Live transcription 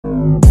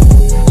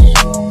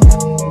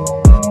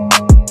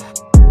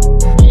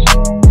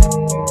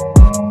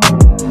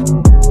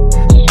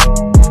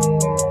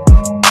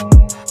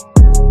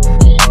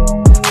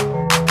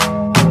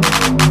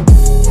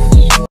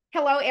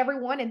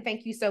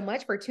thank you so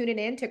much for tuning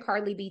in to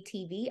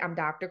KBTV. I'm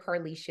Dr.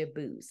 Karlisha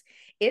Booze.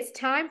 It's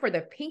time for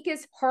the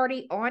pinkest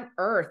party on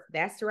earth.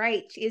 That's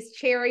right. It's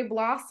cherry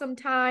blossom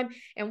time,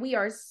 and we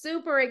are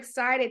super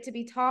excited to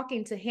be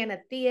talking to Hannah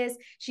Theus.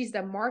 She's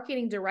the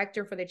marketing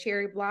director for the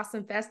Cherry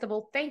Blossom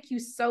Festival. Thank you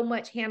so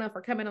much, Hannah,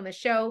 for coming on the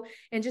show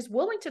and just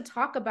willing to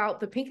talk about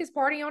the pinkest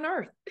party on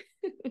earth.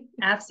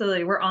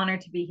 Absolutely. We're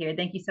honored to be here.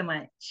 Thank you so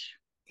much.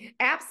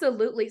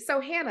 Absolutely.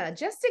 So, Hannah,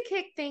 just to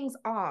kick things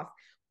off,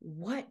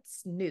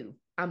 what's new?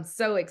 I'm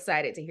so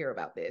excited to hear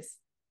about this.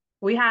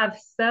 We have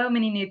so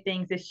many new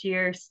things this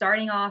year,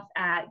 starting off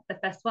at the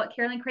festival at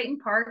Carolyn Creighton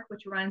Park,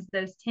 which runs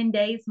those 10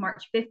 days,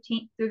 March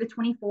 15th through the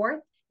 24th.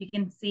 You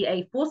can see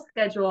a full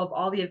schedule of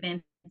all the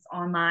events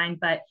online,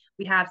 but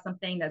we have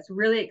something that's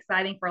really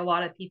exciting for a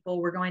lot of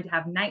people. We're going to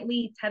have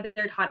nightly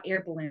tethered hot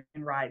air balloon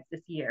rides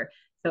this year.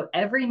 So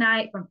every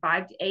night from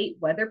 5 to 8,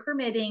 weather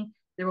permitting,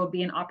 there will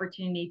be an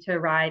opportunity to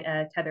ride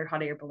a tethered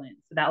hot air balloon.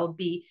 So that will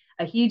be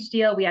a huge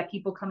deal. We have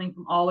people coming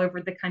from all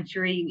over the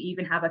country. We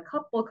even have a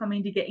couple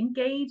coming to get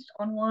engaged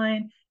on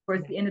one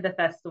towards the end of the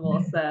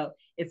festival. So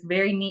it's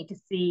very neat to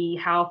see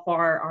how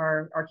far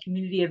our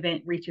community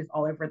event reaches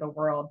all over the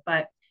world.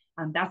 But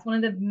that's one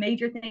of the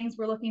major things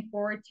we're looking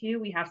forward to.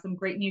 We have some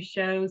great new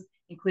shows,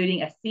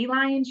 including a sea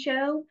lion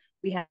show.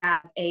 We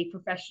have a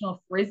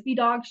professional frisbee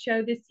dog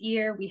show this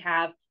year. We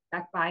have,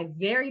 backed by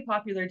very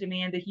popular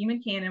demand, the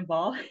human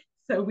cannonball.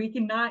 So we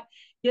cannot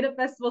get a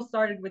festival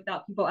started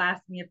without people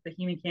asking if the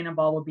human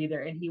cannonball will be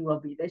there, and he will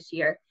be this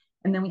year.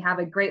 And then we have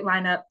a great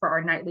lineup for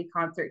our nightly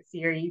concert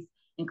series,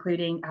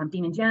 including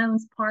Demon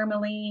Jones,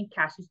 Parmalee,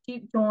 Cash's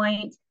Juke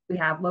Joint. We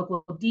have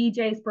local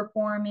DJs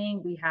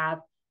performing. We have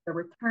The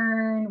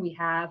Return. We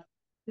have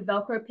the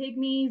Velcro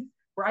Pygmies,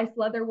 Bryce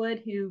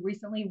Leatherwood, who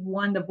recently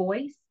won The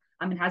Voice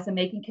and has a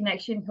Macon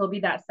connection. He'll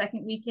be that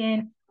second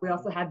weekend. We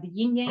also have the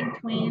Yin Yang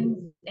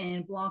Twins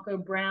and Blanco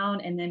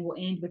Brown, and then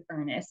we'll end with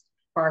Ernest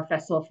for our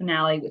festival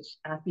finale, which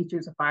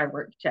features a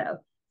fireworks show.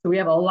 So we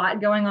have a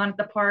lot going on at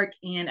the park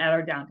and at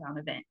our downtown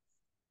events.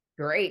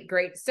 Great,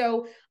 great.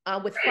 So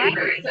with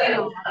Friday,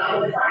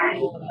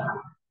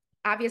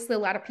 obviously a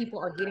lot of people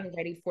are getting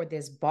ready for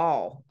this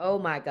ball. Oh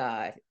my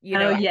God.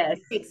 Yes.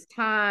 It takes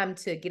time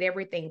to get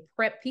everything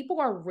prepped. People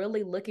are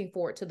really looking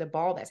forward to the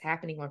ball that's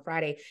happening on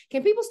Friday.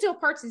 Can people still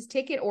purchase this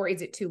ticket, or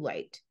is it too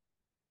late?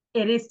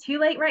 It is too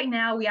late right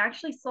now. We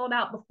actually sold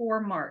out before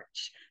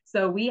March.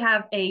 So we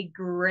have a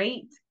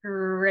great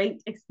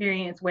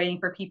experience waiting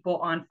for people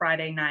on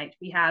Friday night.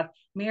 We have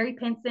Mary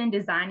Pinson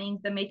designing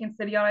the Macon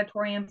City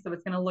Auditorium, so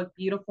it's going to look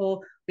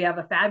beautiful. We have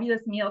a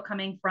fabulous meal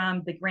coming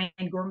from the Grand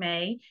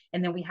Gourmet,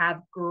 and then we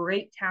have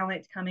great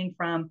talent coming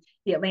from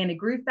the Atlanta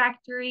Groove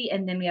Factory,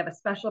 and then we have a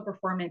special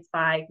performance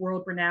by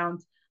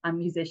world-renowned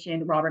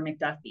musician Robert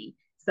McDuffie.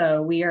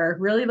 So we are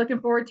really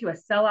looking forward to a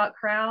sellout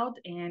crowd,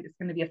 and it's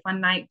going to be a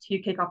fun night to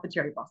kick off the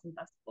Cherry Blossom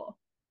Festival.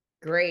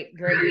 Great,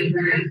 great.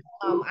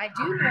 I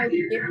do know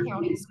the Bibb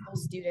County school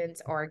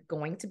students are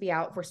going to be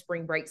out for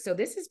spring break. So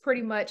this is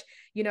pretty much,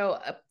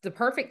 the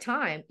perfect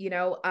time.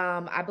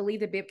 I believe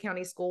the Bibb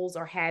County schools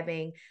are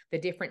having the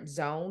different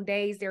zone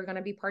days they're going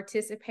to be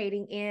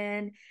participating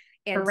in.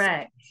 And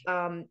correct.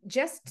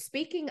 Just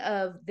speaking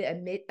of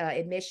the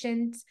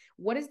admissions,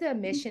 what is the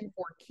admission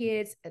for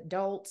kids,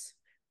 adults,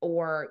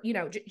 or,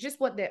 just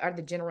what are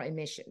the general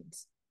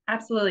admissions?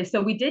 Absolutely.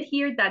 So we did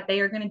hear that they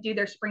are going to do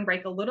their spring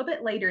break a little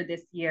bit later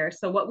this year.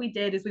 So what we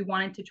did is we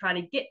wanted to try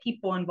to get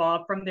people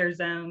involved from their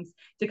zones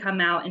to come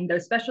out, and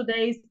those special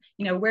days,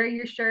 wear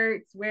your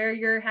shirts, wear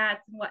your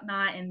hats and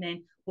whatnot. And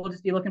then we'll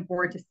just be looking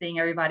forward to seeing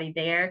everybody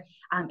there.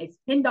 It's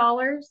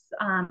 $10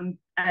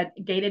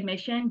 at gate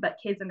admission, but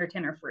kids under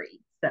 10 are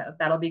free. So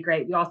that'll be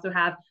great. We also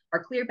have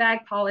our clear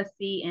bag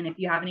policy. And if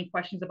you have any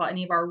questions about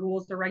any of our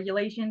rules or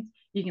regulations,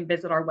 you can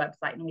visit our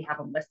website and we have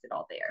them listed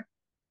all there.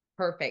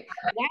 Perfect.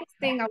 Last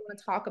thing I want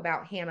to talk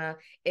about, Hannah,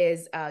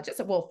 is a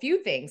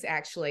few things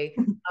actually.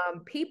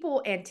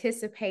 People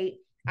anticipate,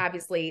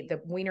 obviously,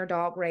 the Wiener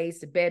Dog Race,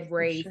 the bed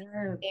race,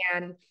 sure,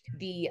 and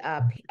the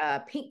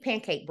Pink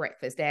Pancake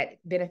Breakfast that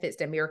benefits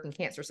the American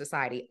Cancer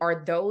Society.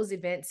 Are those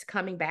events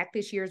coming back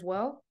this year as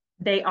well?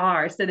 They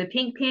are. So the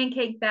Pink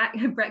Pancake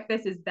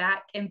Breakfast is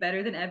back and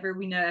better than ever.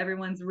 We know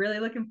everyone's really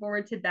looking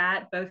forward to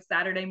that, both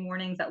Saturday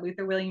mornings at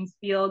Luther Williams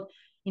Field,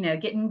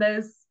 getting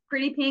those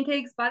pretty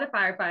pancakes by the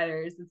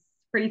firefighters. It's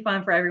pretty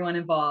fun for everyone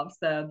involved.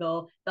 So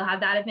they'll have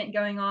that event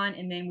going on.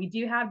 And then we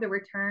do have the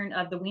return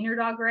of the Wiener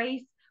Dog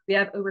Race. We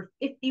have over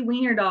 50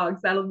 Wiener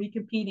dogs that'll be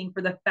competing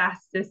for the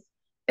fastest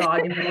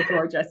dog in Middle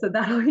Georgia. So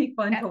that'll be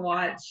fun to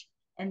watch.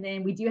 And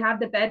then we do have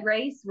the bed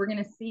race. We're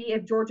going to see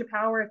if Georgia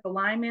Power, if the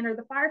linemen or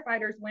the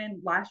firefighters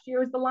win. Last year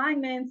was the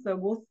linemen, so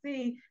we'll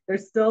see.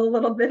 There's still a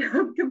little bit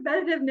of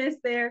competitiveness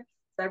there.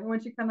 So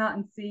everyone should come out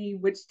and see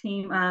which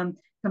team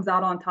comes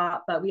out on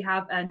top. But we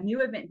have a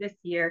new event this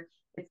year.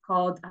 It's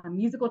called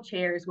Musical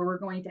Chairs, where we're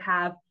going to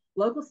have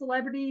local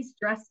celebrities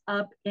dressed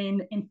up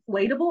in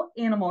inflatable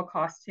animal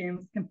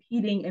costumes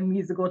competing in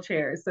musical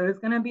chairs. So it's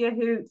going to be a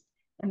hoot.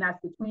 And that's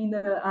between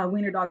the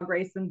Wiener Dog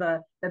Race and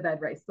the bed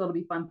race. So it'll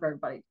be fun for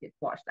everybody to get to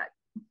watch that.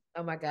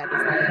 Oh my God.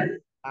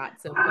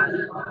 Lots of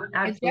fun.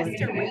 And just to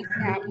Absolutely.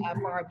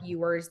 recap for our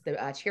viewers, the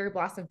Cherry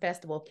Blossom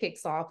Festival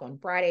kicks off on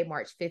Friday,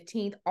 March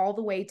 15th, all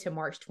the way to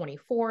March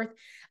 24th.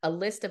 A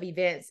list of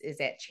events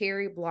is at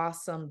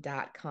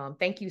cherryblossom.com.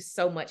 Thank you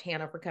so much,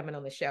 Hannah, for coming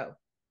on the show.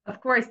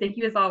 Of course. Thank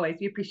you as always.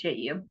 We appreciate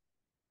you.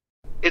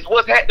 It's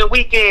What's Happening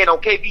Weekend on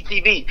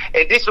KBTV,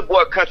 and this your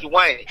boy Country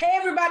Wayne. Hey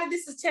everybody,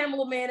 this is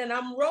Tamala Man, and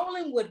I'm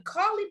rolling with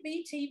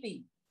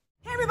KBTV.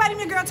 Hey everybody,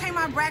 my girl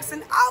Tamar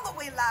Braxton, all the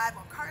way live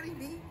on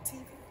KBTV.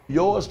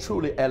 Yours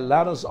truly,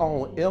 Atlanta's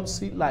own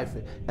MC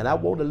Lifer, and I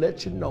want to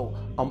let you know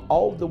I'm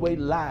all the way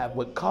live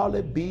with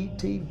Carly B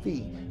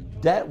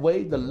TV. That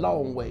way, the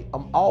long way.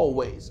 I'm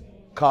always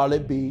Carly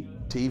B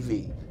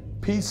TV.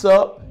 Peace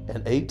up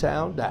and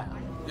A-Town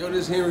down. Yo,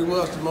 this is Henry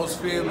Wells, the most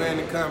feared man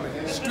in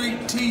comedy.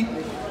 Street T,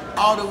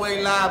 all the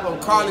way live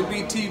on Carly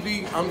B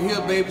TV. I'm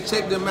here, baby.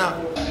 Check them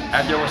out.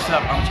 Yo, what's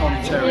up? I'm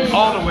Tony Terry,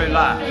 all the way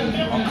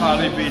live on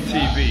Carly B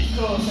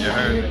TV. You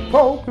heard me?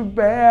 Poker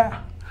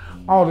Bear,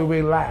 all the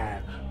way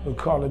live on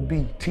Carly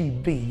B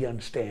TV. You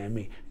understand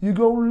me? You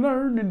gonna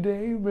learn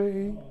today,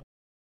 babe.